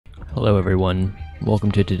Hello everyone,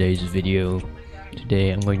 welcome to today's video.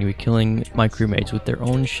 Today I'm going to be killing my crewmates with their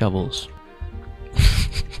own shovels.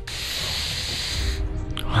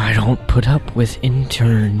 I don't put up with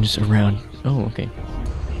interns around. Oh, okay.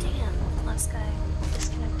 Damn, last guy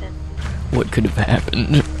disconnected. What could have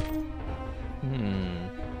happened?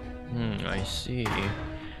 I see.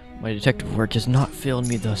 My detective work has not failed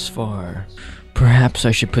me thus far. Perhaps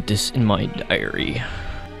I should put this in my diary.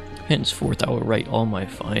 Henceforth, I will write all my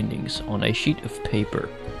findings on a sheet of paper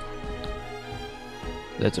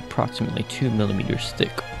that's approximately 2 millimeters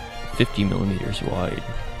thick, 50 millimeters wide.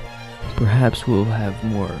 Perhaps we'll have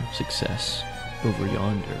more success over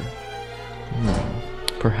yonder.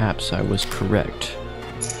 Perhaps I was correct.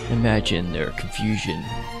 Imagine their confusion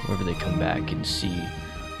whenever they come back and see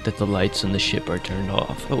that the lights on the ship are turned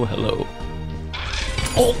off. Oh, hello.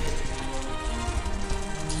 Oh!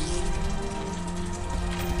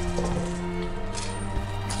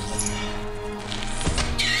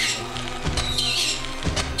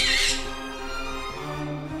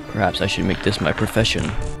 Perhaps I should make this my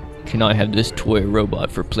profession. Can I have this toy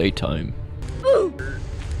robot for playtime?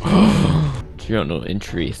 Journal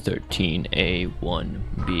entry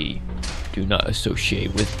 13A1B. Do not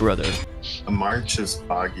associate with brother. The march is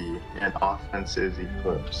foggy and offense is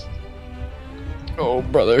eclipsed. Oh,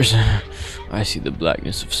 brothers. I see the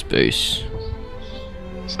blackness of space.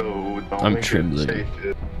 So the I'm only trembling. good safe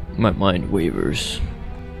is My mind wavers.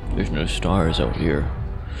 There's no stars out here.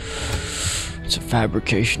 It's a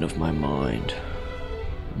fabrication of my mind.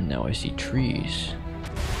 And now I see trees.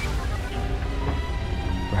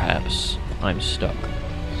 Perhaps I'm stuck.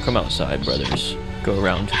 Come outside, brothers. Go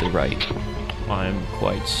around to the right. I'm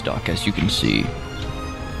quite stuck, as you can see.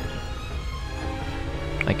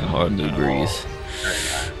 I can hardly breathe.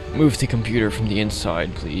 Move the computer from the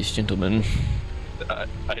inside, please, gentlemen. I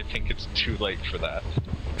think it's too late for that.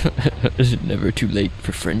 Is it never too late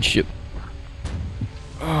for friendship?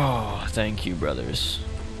 Oh, thank you, brothers.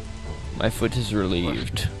 My foot is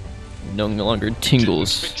relieved. No longer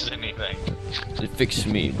tingles. Didn't fix anything. It fixed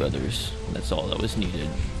me, brothers. That's all that was needed.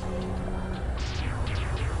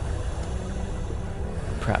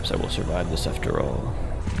 Perhaps I will survive this after all.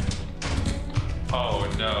 Oh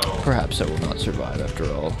no. Perhaps I will not survive after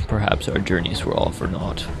all. Perhaps our journeys were all for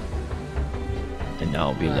naught. And now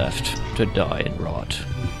I'll be left to die and rot.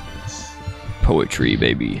 Poetry,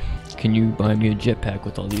 baby. Can you buy me a jetpack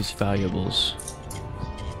with all these valuables?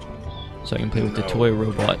 So I can play with the toy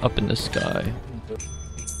robot up in the sky.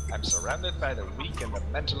 I'm surrounded by the weak and the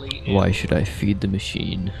mentally ill. Why should I feed the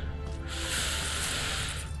machine?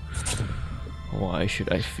 Why should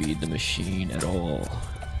I feed the machine at all?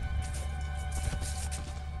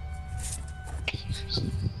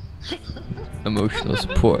 Emotional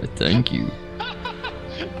support, thank you.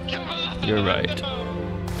 You're right.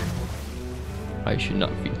 I should not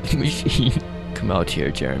feed the machine. Come out here,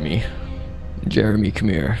 Jeremy. Jeremy, come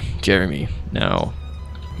here. Jeremy, now.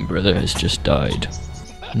 Brother has just died.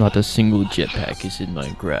 Not a single jetpack is in my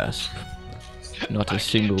grasp. Not a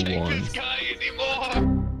single one. This guy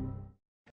anymore.